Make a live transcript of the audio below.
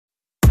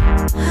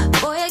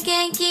Boy, I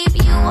can't keep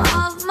you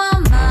off my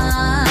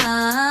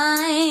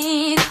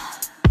mind.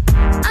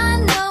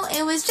 I know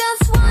it was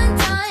just one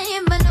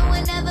time, but no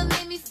one ever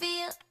made me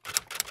feel.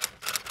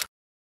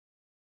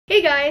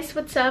 Hey guys,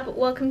 what's up?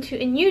 Welcome to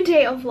a new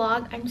day of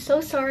vlog. I'm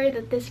so sorry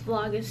that this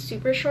vlog is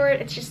super short.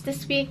 It's just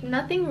this week,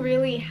 nothing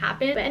really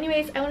happened. But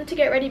anyways, I wanted to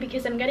get ready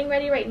because I'm getting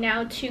ready right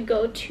now to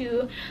go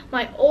to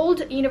my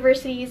old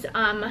university's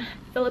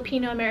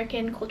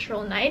Filipino-American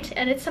cultural night,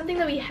 and it's something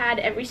that we had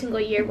every single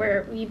year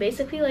where we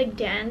basically like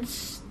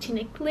dance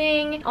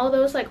tinikling, all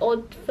those like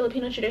old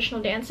Filipino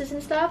traditional dances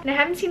and stuff. And I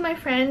haven't seen my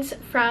friends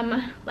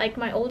from like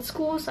my old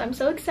school, so I'm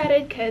so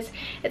excited because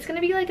it's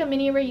gonna be like a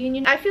mini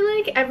reunion. I feel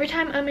like every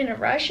time I'm in a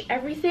rush,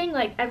 everything,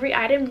 like every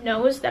item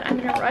knows that I'm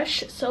in a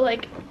rush, so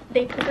like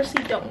they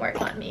purposely don't work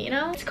on me, you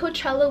know? It's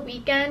Coachella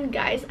weekend,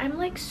 guys. I'm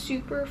like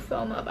super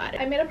FOMO about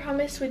it. I made a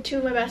promise with two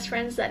of my best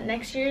friends that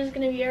next year is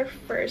gonna be our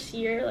first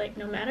year, like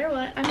no matter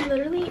what. I'm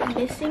literally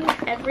missing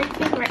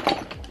everything right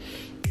now.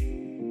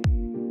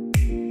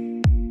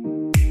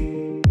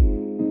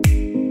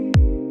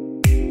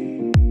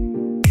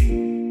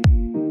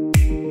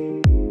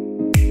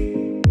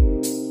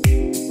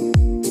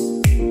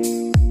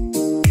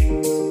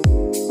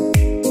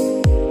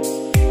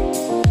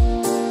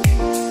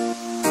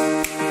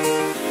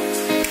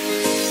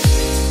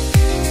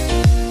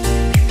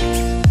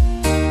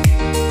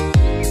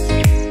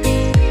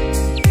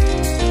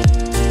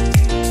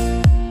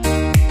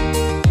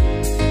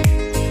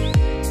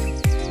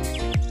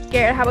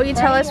 How about you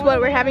tell us what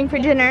we're having for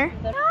dinner?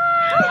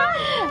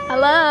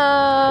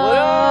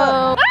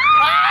 Hello!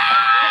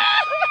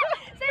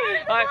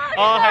 Hi.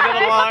 Oh, hi to the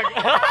vlog.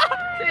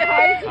 Say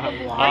hi to the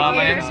vlog.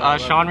 My name's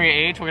Sean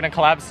H. We're gonna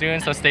collab soon,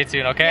 so stay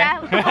tuned, okay?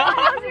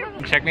 Yeah.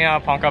 Check me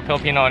out, Pongka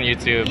Filipino on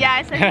YouTube.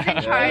 Yeah, so he's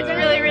in charge.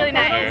 Really, really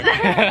nice.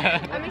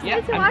 I'm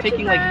excited to watch I'm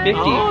taking it, like 50.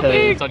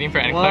 Okay. Studying for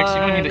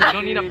NCLEX, you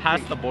don't need to pass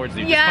the boards.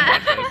 You just come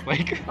watch this.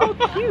 Like. Oh,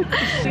 cute.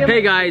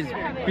 Hey guys,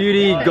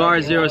 Beauty Gar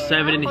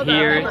 07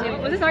 here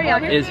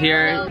is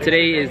here.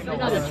 Today is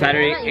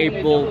Saturday,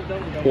 April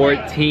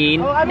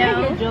 14. No.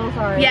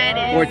 Yeah, it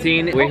is.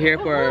 14. We're here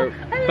for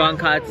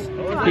Bangkat's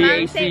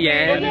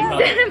PACN.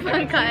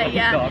 Bangkat,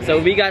 yeah. So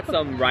we got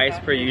some rice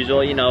per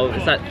usual, you know,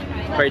 it's not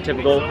very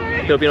typical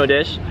Filipino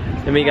dish.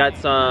 Then we got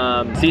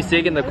some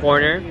sisig in the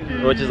corner,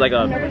 which is like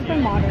a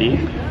beef.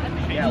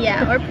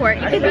 Yeah, or pork.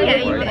 It could be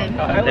anything.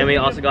 Then we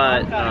also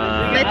got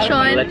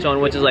lechon,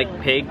 which is like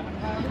pig,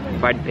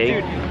 fried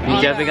pig. We're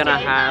definitely gonna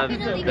have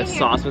the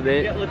sauce with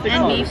it. And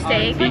beef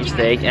steak. Beef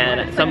steak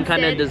and some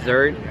kind of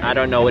dessert. I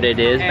don't know what it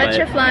is.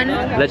 Leche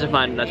flan. Leche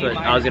flan, that's what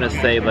I was gonna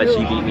say, but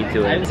she beat me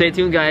to it. Stay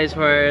tuned guys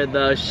for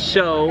the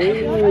show.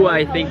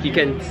 I think you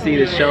can see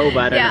the show,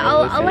 but I don't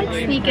know. I'll like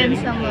sneak in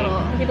some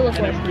little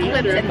clips in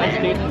there.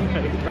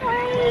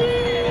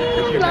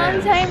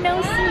 Long time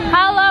no see.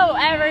 Hello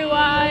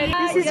everyone!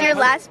 This is your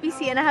last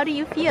BCN. How do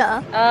you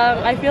feel?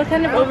 I feel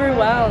kind of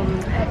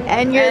overwhelmed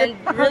And you're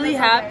really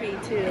happy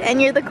too. And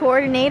you're the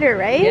coordinator,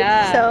 right?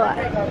 Yeah. So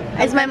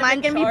is my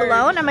mind gonna be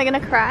blown? Am I gonna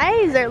cry?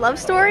 Is there a love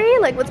story?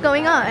 Like what's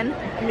going on?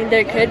 I mean,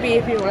 there could be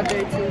if you want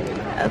there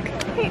to.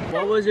 Okay.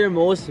 What was your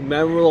most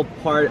memorable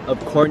part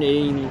of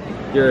coordinating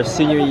your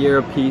senior year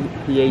of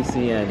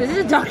PACN? This is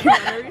a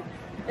documentary.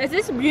 Is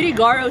this Beauty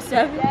Gar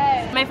 07?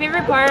 My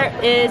favorite part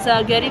is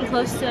getting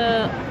close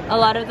to a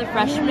lot of the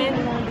freshmen.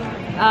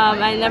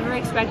 I never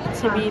expected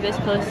to be this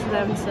close to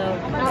them, so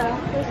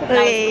that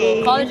was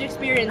cool. College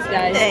experience,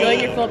 guys. Join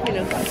your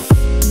Filipino club.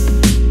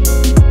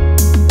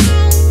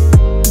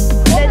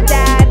 The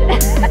dad.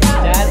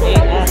 Dad ate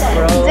us,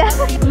 bro.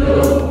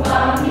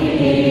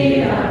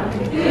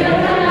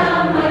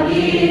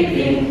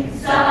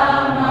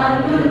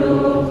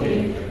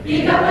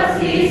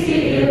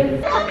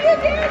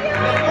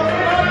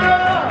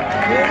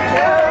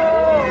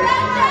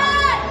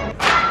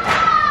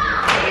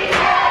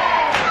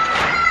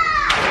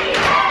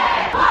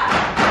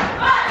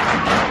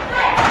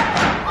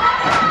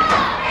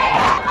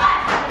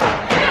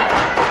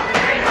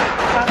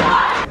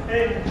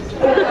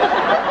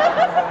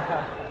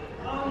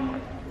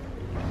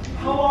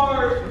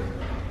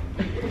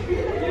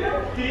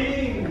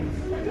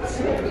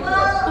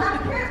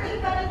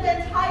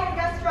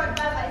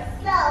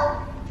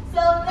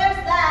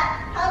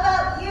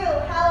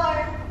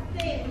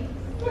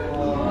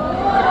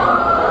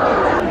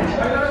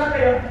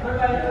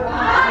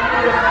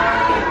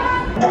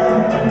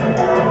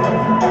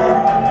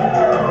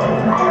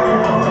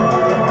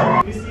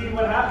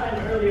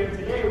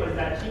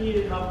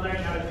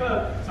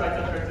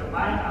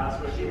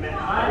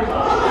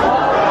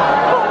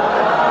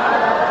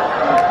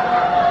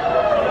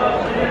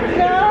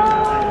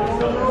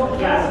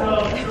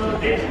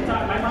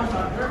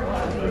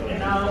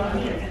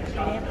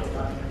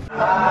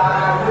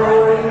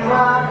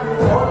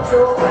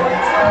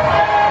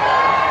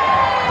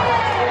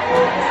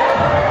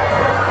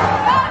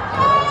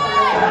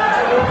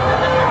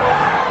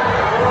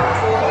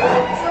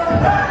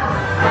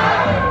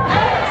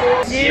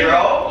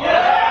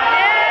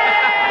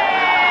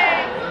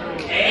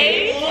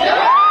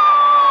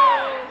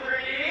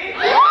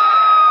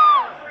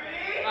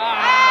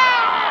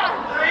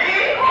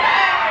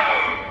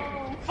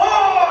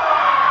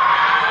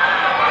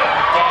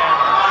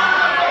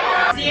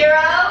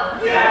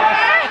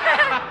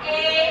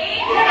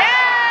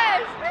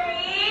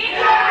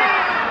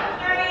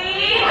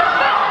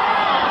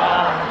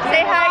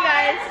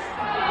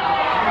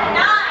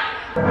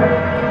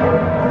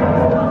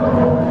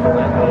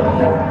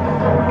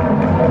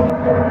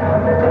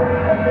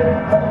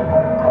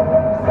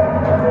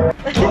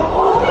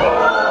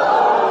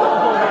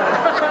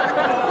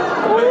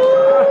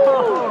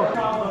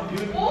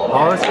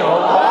 Oh, let's go.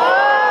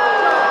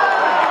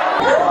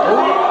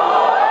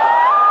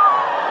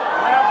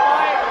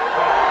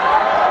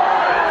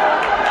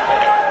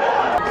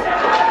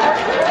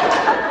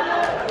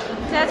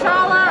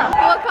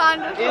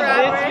 Wakanda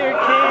forever. Is this your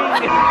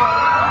king?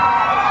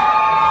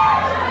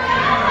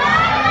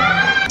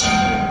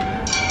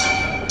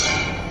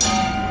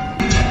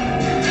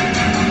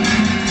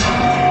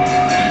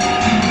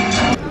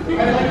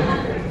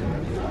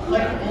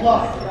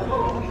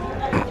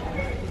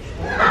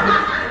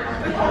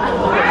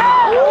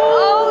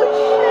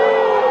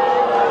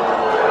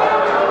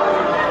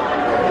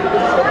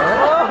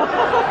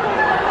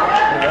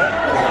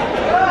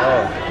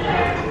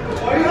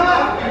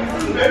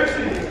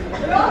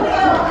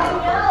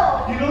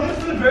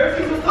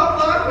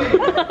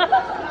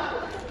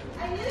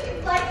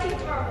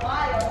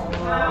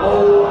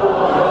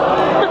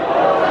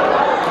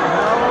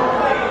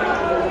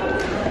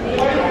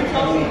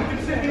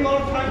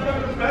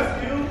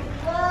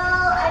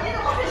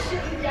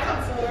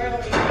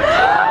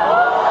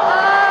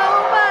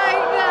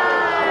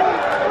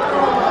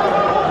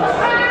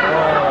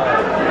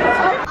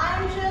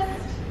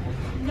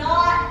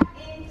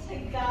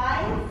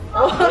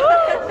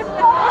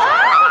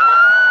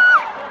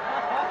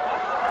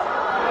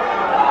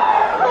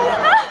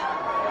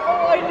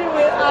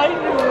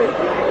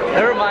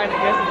 Never mind, I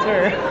guess it's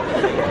her.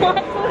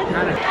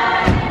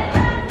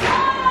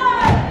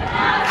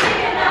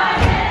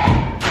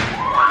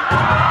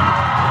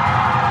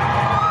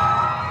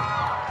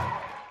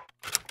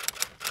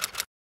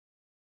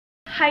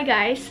 Hi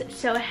guys,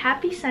 so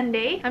happy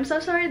Sunday. I'm so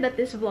sorry that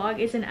this vlog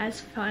isn't as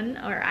fun,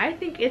 or I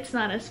think it's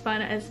not as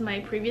fun as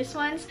my previous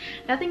ones.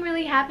 Nothing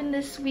really happened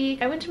this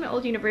week. I went to my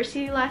old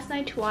university last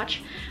night to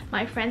watch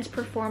my friends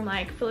perform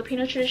like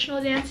Filipino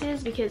traditional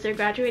dances because they're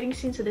graduating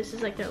soon, so this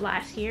is like their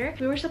last year.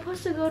 We were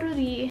supposed to go to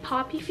the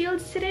poppy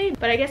fields today,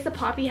 but I guess the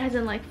poppy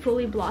hasn't like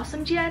fully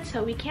blossomed yet,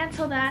 so we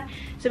canceled that.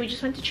 So we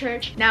just went to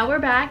church. Now we're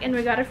back and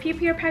we got a few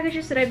PR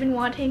packages that I've been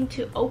wanting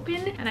to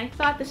open, and I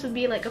thought this would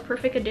be like a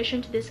perfect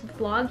addition to this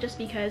vlog just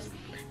because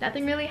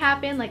nothing really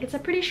happened. Like, it's a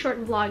pretty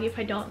short vlog if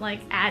I don't like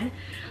add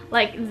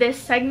like this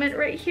segment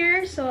right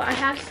here. So I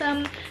have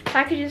some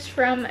packages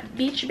from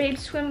Beach Babe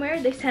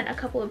Swimwear. They sent a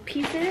couple of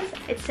pieces.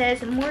 It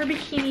says more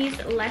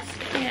bikinis, less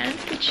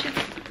pants, which is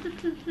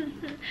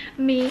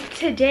me.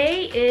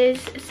 Today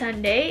is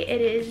Sunday.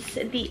 It is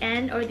the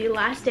end or the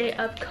last day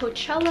of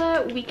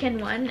Coachella weekend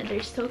 1.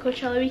 There's still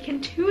Coachella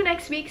weekend 2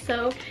 next week,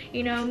 so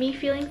you know, me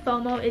feeling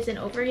FOMO isn't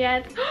over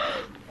yet.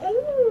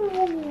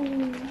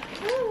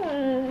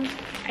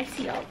 I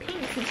see all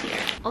pinks in here.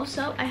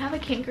 Also, I have a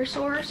canker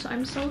sore, so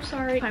I'm so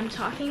sorry if I'm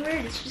talking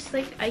weird. It's just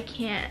like I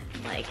can't,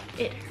 like,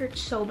 it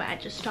hurts so bad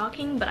just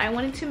talking, but I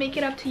wanted to make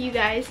it up to you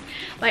guys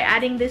by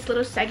adding this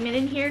little segment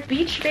in here.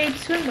 Beach Babe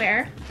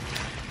Swimwear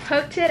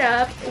hooked it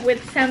up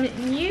with some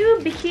new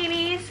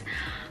bikinis.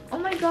 Oh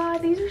my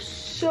god, these are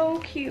so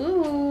cute.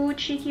 Ooh,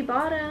 cheeky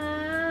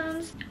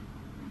bottoms.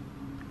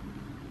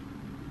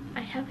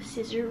 I have a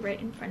scissor right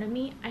in front of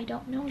me. I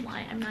don't know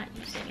why I'm not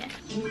using it.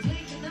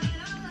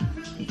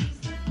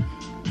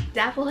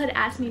 Zaffel had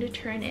asked me to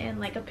turn in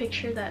like a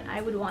picture that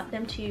I would want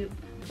them to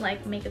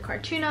like make a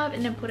cartoon of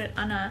and then put it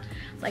on a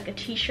like a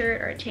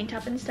t-shirt or a tank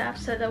top and stuff.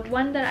 So the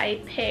one that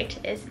I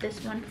picked is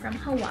this one from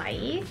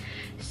Hawaii.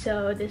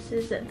 So this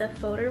is the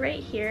photo right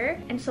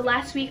here. And so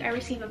last week I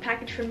received a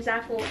package from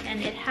Zaffel,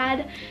 and it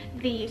had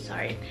the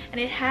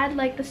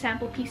like the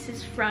sample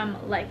pieces from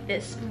like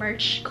this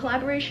merch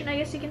collaboration, I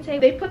guess you can say.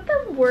 They put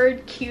the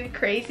word cute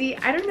crazy.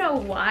 I don't know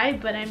why,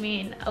 but I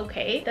mean,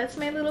 okay. That's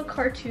my little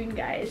cartoon,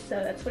 guys.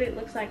 So that's what it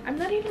looks like. I'm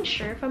not even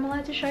sure if I'm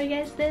allowed to show you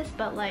guys this,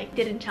 but like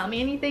didn't tell me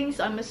anything,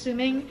 so I'm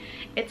assuming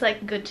it's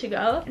like good to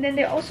go. And then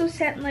they also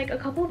sent like a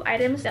couple of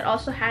items that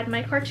also had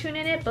my cartoon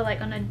in it, but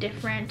like on a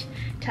different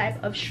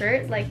type of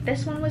shirt. Like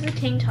this one was a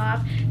tank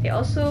top. They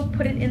also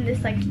put it in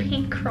this like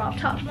pink crop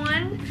top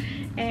one,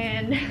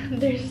 and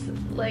there's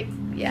like,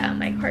 yeah,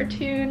 my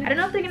cartoon. I don't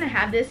know if they're gonna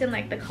have this in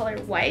like the color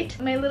white.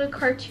 My little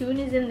cartoon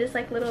is in this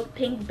like little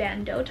pink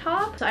bandeau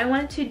top. So I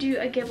wanted to do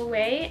a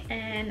giveaway,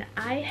 and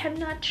I have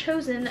not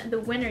chosen the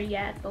winner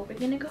yet, but we're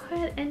gonna go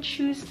ahead and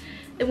choose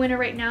the winner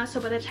right now. So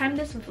by the time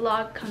this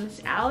vlog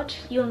comes out,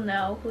 you'll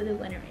know who the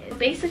winner is.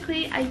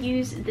 Basically, I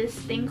use this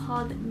thing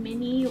called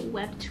Mini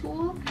Web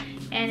Tool,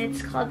 and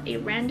it's called a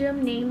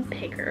random name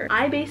picker.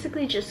 I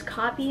basically just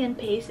copy and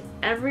paste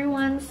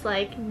everyone's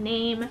like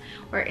name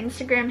or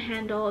Instagram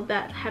handle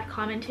that have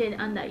commented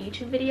on that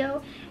YouTube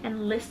video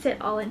and list it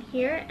all in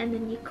here, and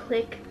then you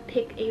click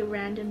pick a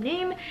random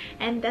name,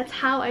 and that's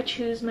how I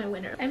choose my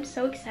winner. I'm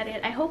so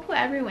excited. I hope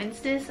whoever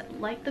wins this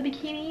like the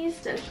bikinis.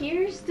 So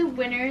here's the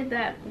winner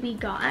that we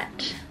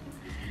got.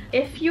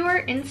 If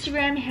your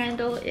Instagram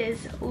handle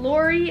is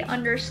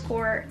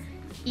Lori_EST,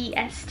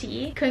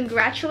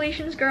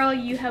 congratulations girl,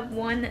 you have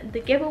won the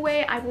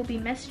giveaway. I will be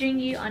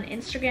messaging you on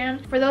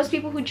Instagram. For those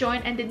people who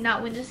joined and did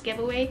not win this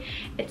giveaway,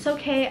 it's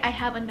okay. I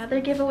have another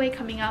giveaway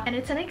coming up, and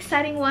it's an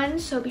exciting one,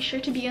 so be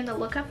sure to be on the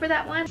lookout for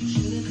that one.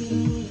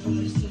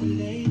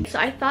 so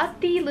I thought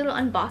the little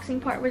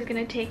unboxing part was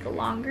gonna take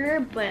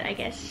longer, but I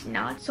guess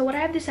not. So what I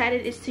have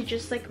decided is to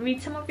just like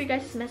read some of your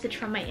guys' message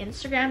from my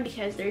Instagram,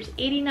 because there's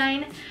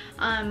 89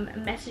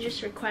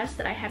 messages requests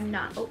that I have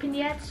not opened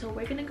yet. So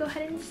we're gonna go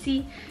ahead and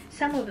see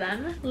some of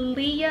them.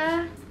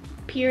 Leah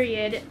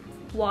period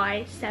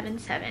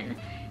Y77.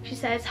 She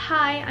says,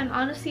 "Hi, I'm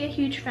honestly a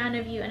huge fan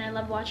of you and I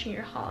love watching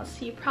your hauls.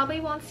 So you probably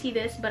won't see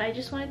this, but I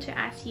just wanted to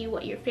ask you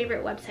what your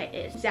favorite website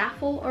is,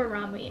 Zaful or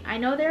Romwe. I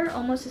know they're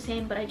almost the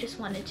same, but I just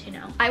wanted to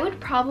know." I would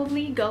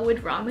probably go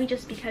with Romwe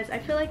just because I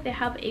feel like they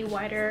have a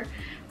wider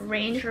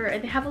range, or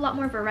they have a lot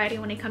more variety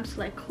when it comes to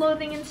like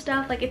clothing and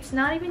stuff. Like it's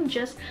not even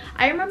just,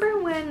 I remember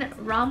when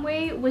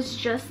Romwe was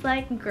just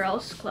like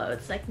girls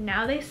clothes. Like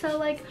now they sell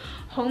like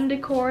home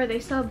decor, they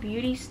sell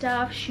beauty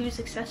stuff, shoes,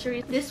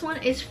 accessories. This one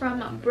is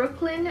from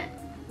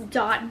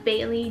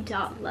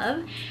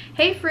Brooklyn.Bailey.Love.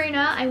 "Hey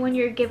Farina, I won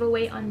your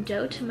giveaway on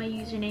Dote. My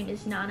username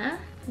is Nana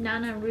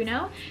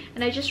Runo,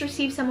 and I just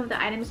received some of the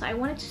items, so I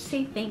wanted to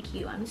say thank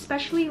you. I'm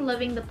especially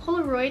loving the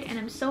Polaroid and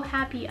I'm so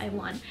happy I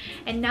won,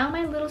 and now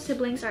my little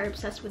siblings are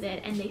obsessed with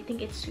it and they think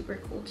it's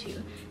super cool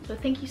too. So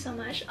thank you so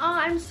much." Oh,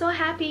 I'm so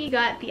happy you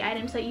got the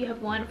items that you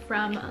have won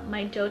from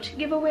my Dote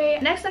giveaway.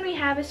 Next one we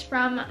have is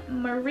from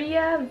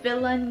Maria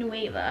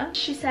Villanueva.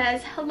 She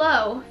says,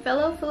 "Hello,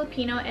 fellow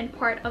Filipino and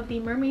part of the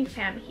mermaid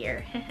fam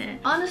here.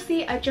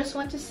 Honestly, I just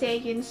want to say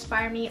you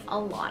inspire me a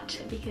lot,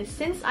 because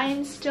since I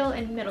am still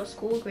in middle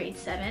school, grade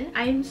 7,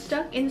 I am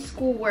stuck in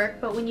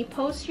schoolwork, but when you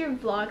post your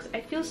vlogs, I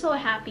feel so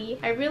happy.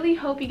 I really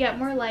hope you get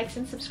more likes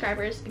and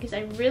subscribers, because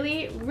I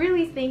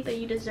really think that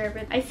you deserve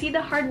it. I see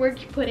the hard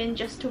work you put in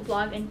just to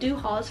vlog and do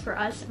hauls for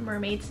us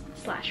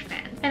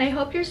mermaids/fans. And I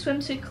hope your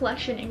swimsuit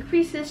collection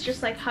increases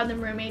just like how the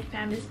mermaid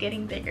fam is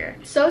getting bigger."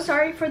 So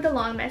sorry for the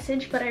long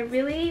message, but I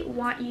really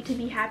want you to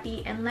be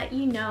happy and let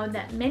you know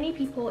that many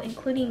people,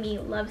 including me,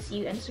 loves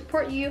you and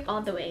support you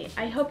all the way.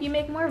 I hope you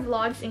make more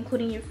vlogs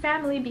including your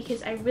family,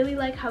 because I really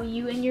like how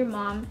you and your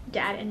mom,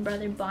 dad, and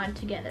brother bond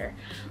together.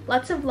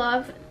 Lots of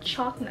love,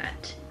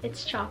 Chalknut.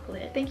 It's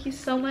chocolate. Thank you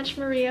so much,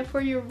 Maria,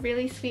 for your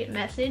really sweet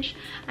message.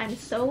 I'm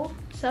so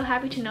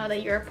happy to know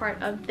that you're a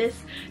part of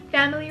this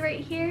family right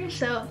here.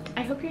 So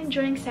I hope you're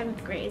enjoying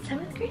 7th grade.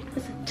 7th grade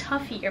was a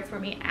tough year for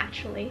me,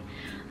 actually.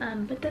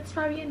 But that's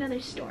probably another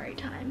story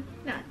time,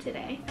 not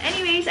today.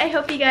 Anyways, I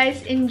hope you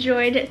guys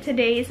enjoyed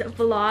today's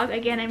vlog.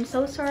 Again, I'm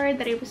so sorry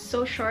that it was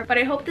so short, but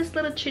I hope this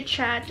little chit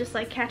chat, just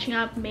like catching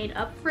up, made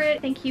up for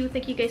it. Thank you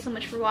guys so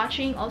much for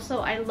watching.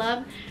 Also, I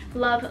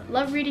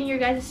love reading your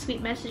guys'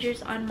 sweet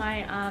messages on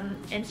my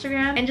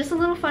Instagram. And just a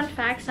little fun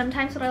fact,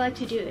 sometimes what I like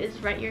to do is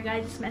write your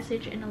guys'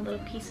 message in a little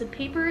piece of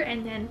paper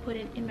and then put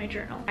it in my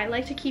journal. I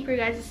like to keep your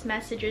guys'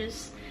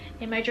 messages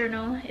in my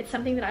journal. It's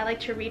something that I like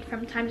to read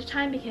from time to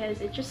time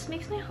because it just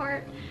makes my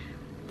heart,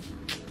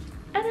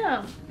 I don't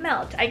know,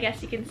 melt, I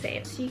guess you can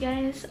say. See you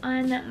guys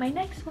on my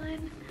next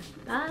one.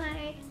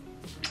 Bye.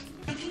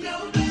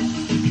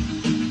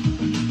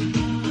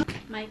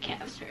 My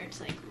calves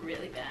hurts like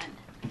really bad.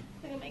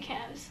 Look at my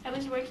calves. I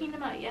was working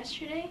them out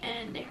yesterday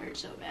and they hurt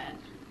so bad.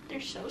 They're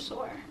so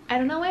sore. I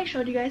don't know why I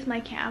showed you guys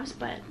my calves,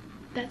 but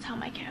that's how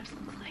my calves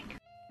look